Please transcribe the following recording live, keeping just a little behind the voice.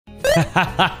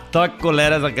Toda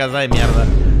culera esa casa de mierda.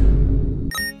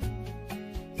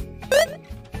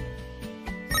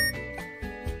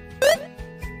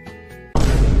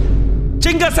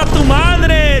 ¡Chingas a tu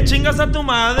madre! ¡Chingas a tu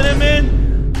madre,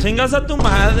 men! ¡Chingas a tu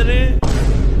madre!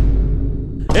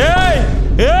 ¡Ey!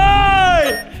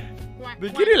 ¡Ey!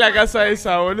 ¿De quién es la casa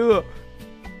esa, boludo?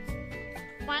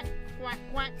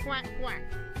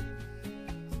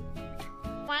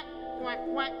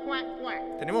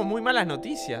 Tenemos muy malas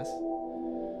noticias.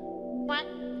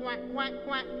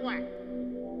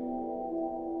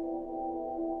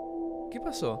 ¿Qué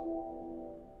pasó?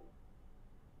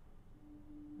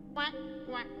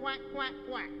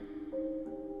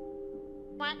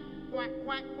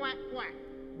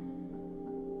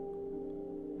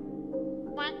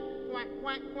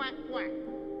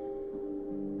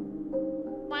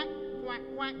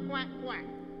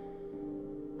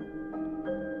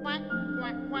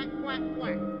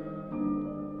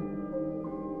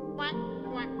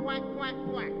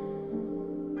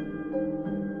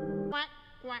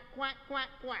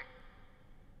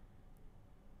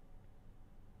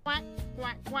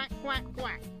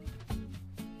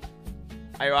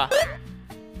 Ahí va.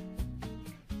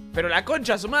 Pero la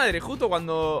concha a su madre, justo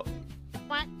cuando...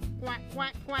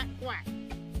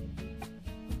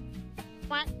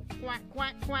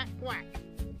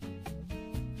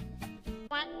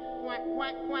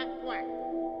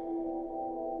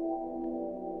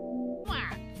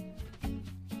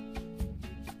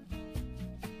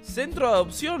 Centro de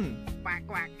adopción.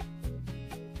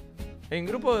 En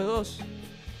grupo de 2.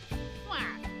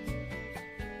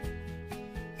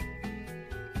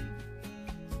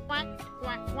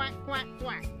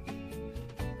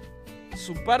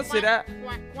 Su par será...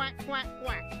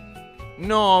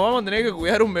 No, vamos a tener que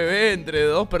cuidar un bebé entre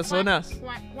 2 personas.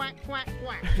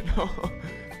 No.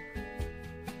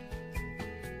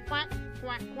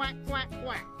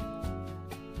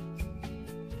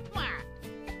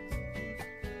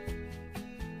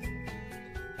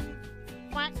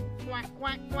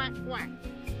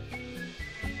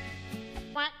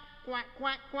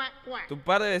 Tu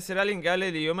par debe ser alguien que hable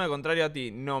el idioma contrario a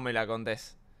ti. No me la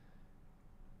contés.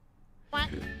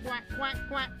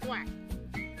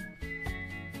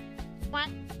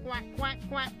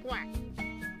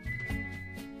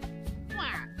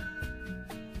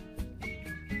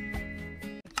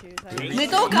 ¡Me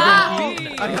toca! I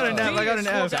got an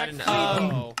F.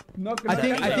 I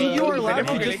think you are allowed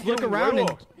to just look around and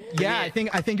yeah, I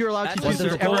think you're allowed to choose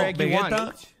whichever egg you want.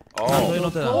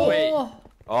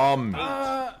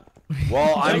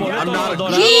 Well, I'm not a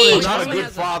good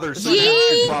father, so you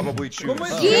should probably choose.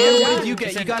 What did you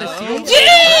get? You got a C?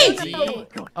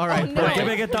 All right. ¿Por qué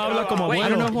Vegeta habla como bueno? I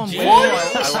don't know who I'm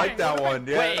I like that one.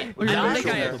 Yeah. Wait, I don't think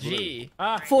I have G.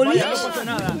 Foolish? Wait,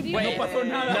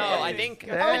 no, I think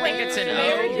it's an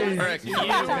O or a Q.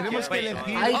 Wait,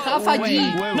 I have a G.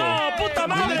 ¡No, puta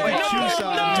madre! do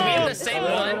we have the same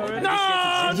one?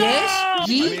 Yes,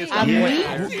 G, and me.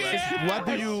 What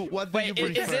do you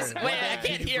Wait, is this? Wait, I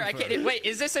can't hear. Wait,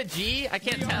 is this a G? I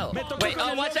can't tell. Wait,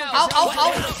 oh, watch out. Au, au,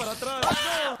 au.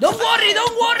 Don't worry.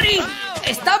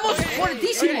 Estamos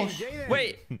fuertísimos.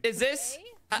 Wait, is this?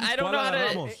 I don't know how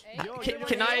to.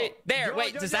 Can I? There.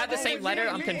 Wait, does that have the same letter?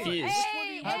 I'm confused.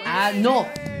 No.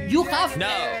 You have.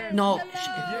 No.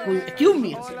 Excuse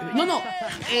me. No.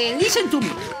 Listen to me.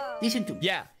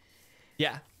 Yeah.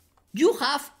 You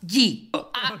have G.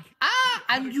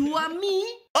 And you and me.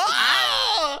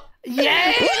 Oh!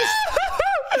 Yes.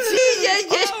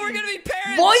 Yes. Oh, we're gonna be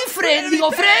parents. Boyfriend.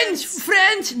 Digo,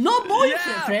 friends. No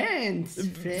boyfriend.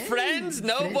 Yeah. Friends?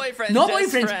 No boyfriends. No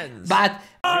just boyfriends. Friends. But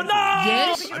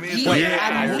yes.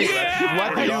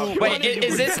 Wait,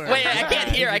 is this? Wait, I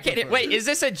can't hear. Wait, is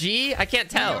this a G? I can't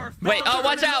tell. Wait, oh,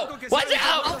 watch out!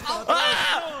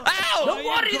 Ow! Don't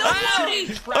worry.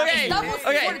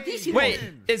 Okay. Wait,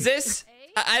 is this?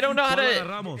 I don't know how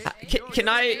to. Can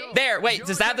I? There. Wait,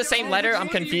 does that have the same letter? I'm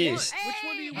confused.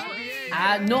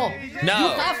 No. You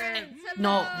have.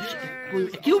 No.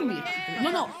 Excuse me.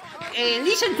 No.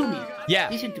 Listen to me. Yeah.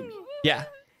 Listen to me. Yeah.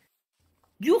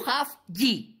 You have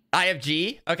G. I have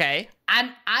G. Okay.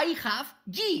 And I have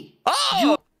G.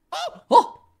 Oh!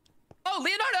 Oh! Oh,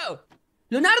 Leonardo!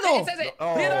 Leonardo! It says it.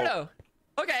 Oh. Leonardo.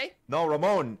 Okay. No,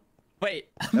 Ramon. Wait.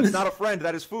 That's not a friend.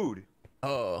 That is food.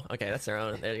 Oh, okay. That's their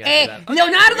own. There you go.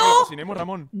 Leonardo! Cocinemos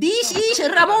Ramón. This is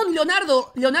Ramón,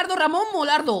 Leonardo. Leonardo, Ramón,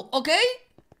 Molardo. Okay?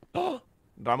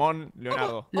 Ramón,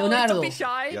 Leonardo. Leonardo. Don't be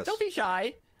shy. Yes. Don't be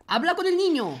shy. Habla con el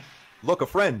niño. Look, a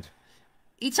friend.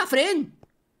 It's a friend.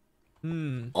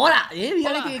 Hola,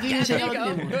 mira que Yeah, enseñado there you go.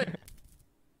 tenemos. Good.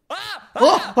 Ah!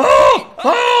 ¡Oh!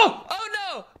 Oh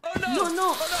no! Oh no! No, no.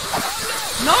 Oh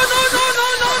no!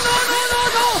 No.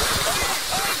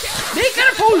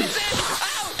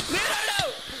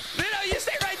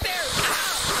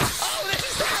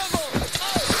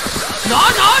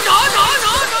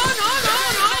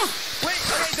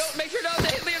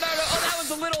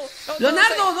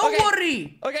 Leonardo, don't Okay.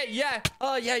 worry. Okay, yeah.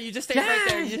 Oh, yeah, you just stay Yeah, right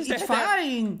there. You just stay it's right there.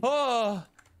 fine. Oh,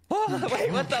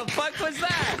 wait, what the fuck was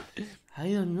that?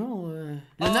 I don't know.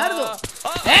 Leonardo.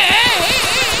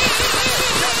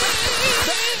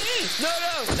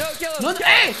 No, kill him. No,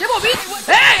 te moví.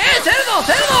 Cerdo.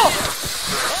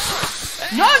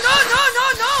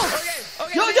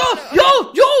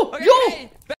 No. Yo.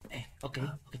 Okay.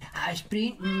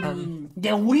 Spring.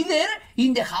 The wither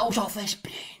in the house of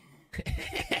Spring.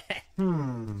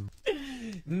 Wither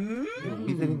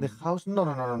in the house?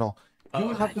 No. You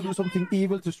will have to do something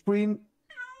evil to Spring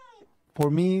for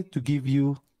me to give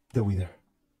you the wither.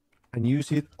 And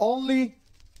use it only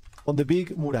on the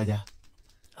big muralla.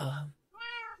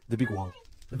 The big wall.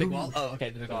 The big wall? Oh, okay,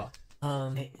 the big wall.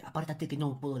 Apártate que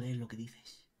no puedo leer lo que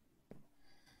dices.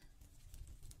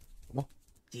 ¿Cómo?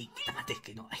 Sí, apártate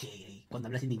que no. Ay. Cuando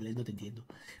hablas en inglés no te entiendo.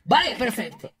 Vale,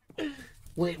 perfecto.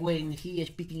 When he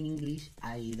speaking English,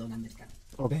 I don't understand.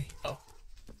 Okay. Oh.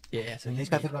 Yeah, so Tenéis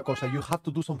que hacer una cosa. You have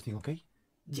to do something, okay?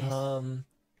 Yes.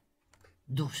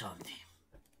 Do something.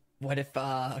 What if,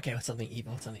 okay, what's something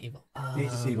evil?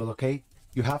 This is evil, okay?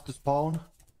 You have to spawn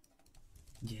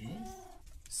Yes.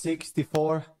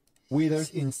 64 withers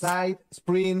inside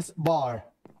Spring's bar.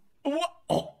 What?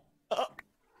 Oh.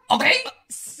 Okay.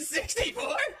 64?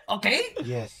 Okay.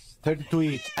 Yes, 32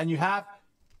 each. And you have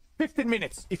 15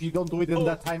 minutes. If you don't do it in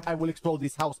that time, I will explode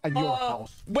this house and your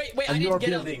house. Wait, I and didn't your get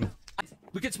building. him.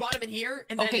 We could spawn him in here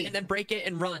and Okay. then break it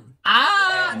and run.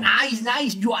 Ah,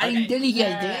 nice. You are Okay.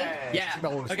 intelligent, eh? Yeah. Me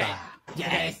gusta. Okay.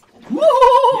 Yes. Yeah.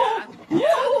 Woo!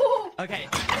 Yeah. Okay.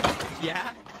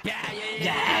 Yeah. Yes.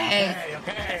 Yes.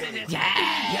 Yes.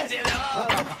 Yes.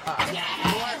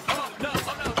 Oh, no.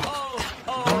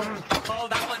 Oh,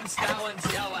 that one's. Oh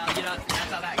well, you know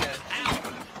that's not that good.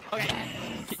 Ow.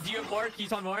 Okay. Do you have more? Can you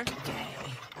spawn more?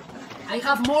 I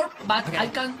have more, but Okay. I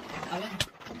can. A ver.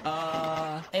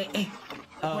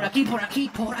 Por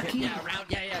aquí. Yeah, around.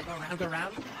 Yeah. Go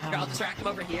around. Here, I'll distract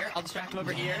him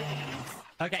over here.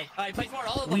 Okay. Place more.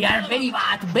 All of them. We are very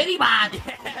bad.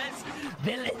 Yes.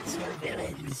 Villains. We're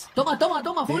villains. Toma,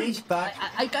 Folis. Back.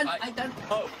 I can.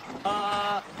 Oh.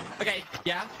 Okay.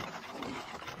 Yeah.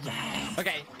 Yes.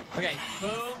 Okay.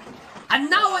 Boom. And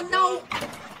now.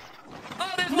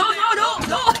 Oh, there's No.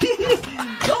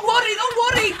 Don't worry.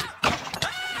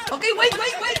 Okay, wait.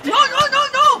 No.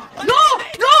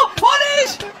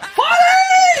 Folis.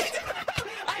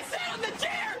 I sat on the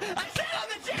chair.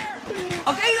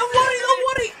 Okay, don't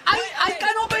worry. I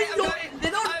can open the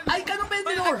door. I can open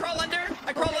the I door. crawl under.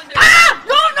 Ah!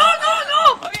 No.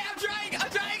 Okay, I'm trying. I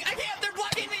can't. They're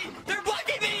blocking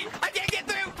me. I can't get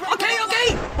through. Okay.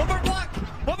 One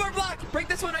more block. Break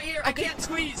this one right here. I can't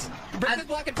squeeze. Break this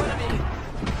block in front of me.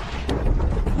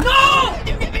 No!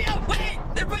 You get me out. Wait,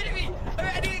 they're biting me. Okay,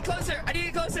 I need to get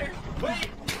closer. Wait.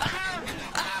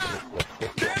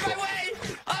 They're in my way.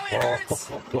 Oh, it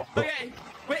hurts. Okay.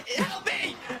 Wait, help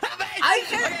me.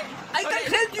 I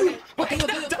can help you. Okay.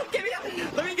 Don't get me out.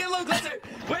 Let me get a little closer.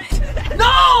 Wait.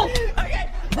 No!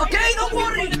 Okay, don't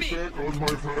worry. In front of me.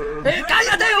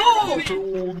 ¡Cállate,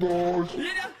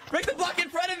 Break the block in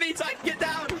front of me so I can get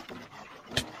down.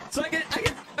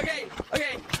 Okay.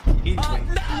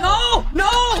 No!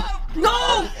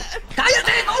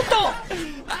 ¡Cállate, tonto!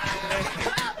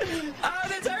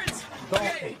 This hurts.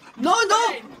 Okay. No!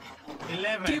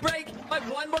 11. Can you break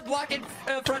one more block in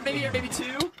front, maybe, or maybe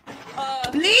two?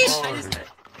 Please?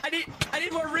 I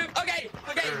need more room. Okay.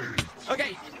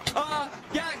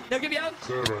 Yeah. Now give me out.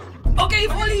 7. Okay,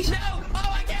 Folis. No. Oh,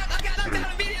 I got knocked out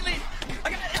immediately.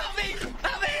 Help me.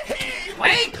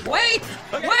 Wait!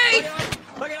 Look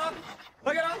it up.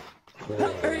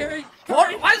 Hurry.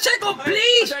 For 1 second,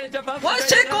 please! I'm trying to jump up. 1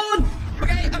 second!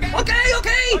 Okay!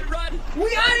 Run.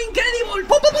 We are incredible!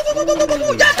 ¡Pum!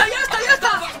 ¡Ya está!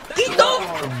 ¡Quito!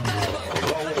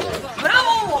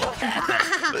 ¡Bravo!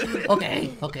 Okay.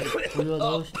 1,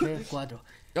 2, 3, 4.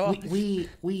 We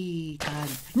can...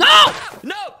 ¡No!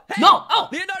 No! Hey! No! Oh!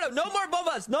 Leonardo, no more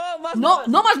bombas! No más No, bombas!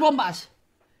 no más bombas.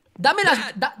 Dame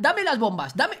las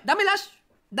bombas.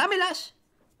 Dámelas.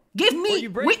 Give me the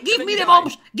bombs. Give me the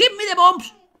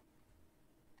bombs.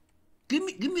 Give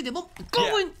me the bomb.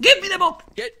 Give me the bomb.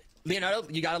 Leonardo,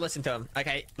 you gotta listen to him.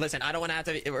 Okay, listen. I don't want to have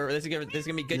to. This is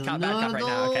gonna be good cop, bad cop right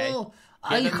now. Okay.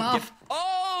 I have.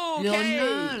 Oh, okay.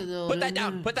 Leonardo.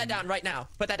 Put that down right now.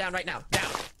 Down.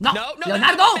 No, No,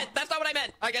 Leonardo. That's not what I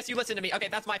meant. I guess you listened to me. Okay,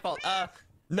 that's my fault. No,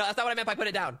 that's not what I meant by put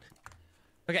it down.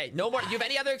 Okay, no more. Do you have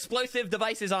any other explosive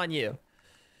devices on you?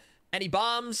 Any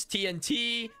bombs,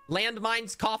 TNT,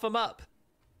 landmines? Cough them up.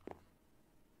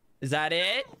 Is that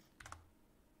it?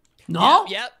 No.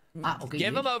 Yep. Ah, okay.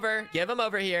 Give them over. Give them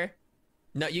over here.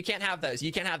 No, you can't have those.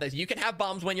 You can't have those. You can have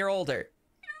bombs when you're older.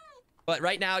 But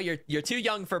right now, you're too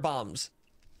young for bombs.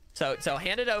 So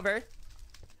hand it over.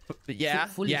 Yeah,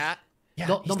 yeah.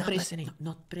 Don't press,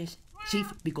 not press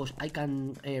shift because I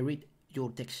can read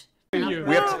your text. We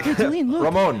have to,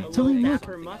 Ramon,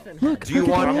 Look, do you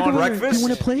want breakfast? Do you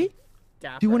want to play? Do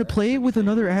you want to play with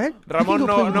another egg? Ramón,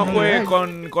 no juegue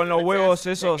con los huevos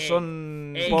esos,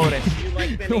 son pobres.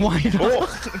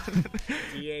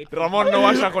 Ramón, no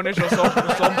vaya con ellos,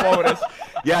 son pobres.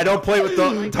 Yeah, don't play with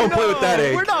that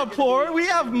egg. We're not poor. We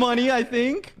have money, I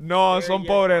think. No, son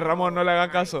pobres, Ramón, no le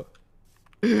haga caso.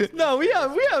 No, we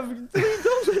have.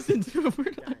 Don't listen to him.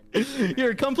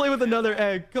 Here, come play with another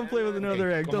egg. Come play with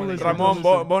another egg. Don't listen. Ramón,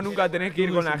 vos nunca tenés que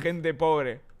ir con la gente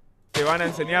pobre. Te van a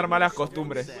enseñar malas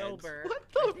costumbres. What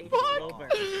the fuck? Why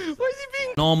is he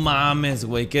being... No mames,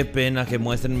 güey. Qué pena que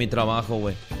muestren mi trabajo,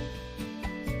 güey.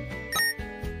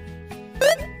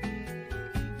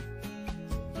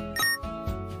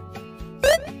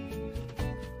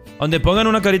 Donde pongan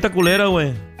una carita culera,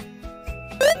 güey.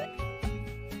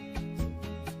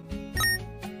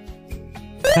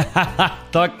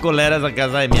 Toda culera esa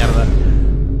casa de mierda.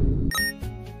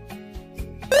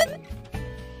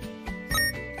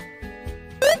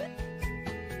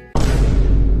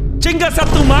 ¡Chingas a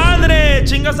tu madre!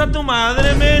 ¡Chingas a tu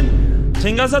madre, men!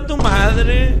 ¡Chingas a tu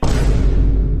madre!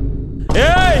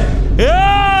 ¡Ey!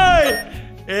 ¡Ey!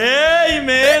 ¡Ey,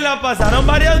 men! La pasaron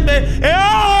varias veces.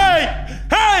 ¡Ey!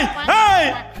 ¡Ey!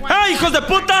 ¡Ey! ¡Ey, hijos de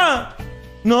puta!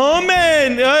 ¡No,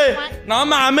 men! ¡Ey! ¡No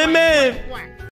mames, men!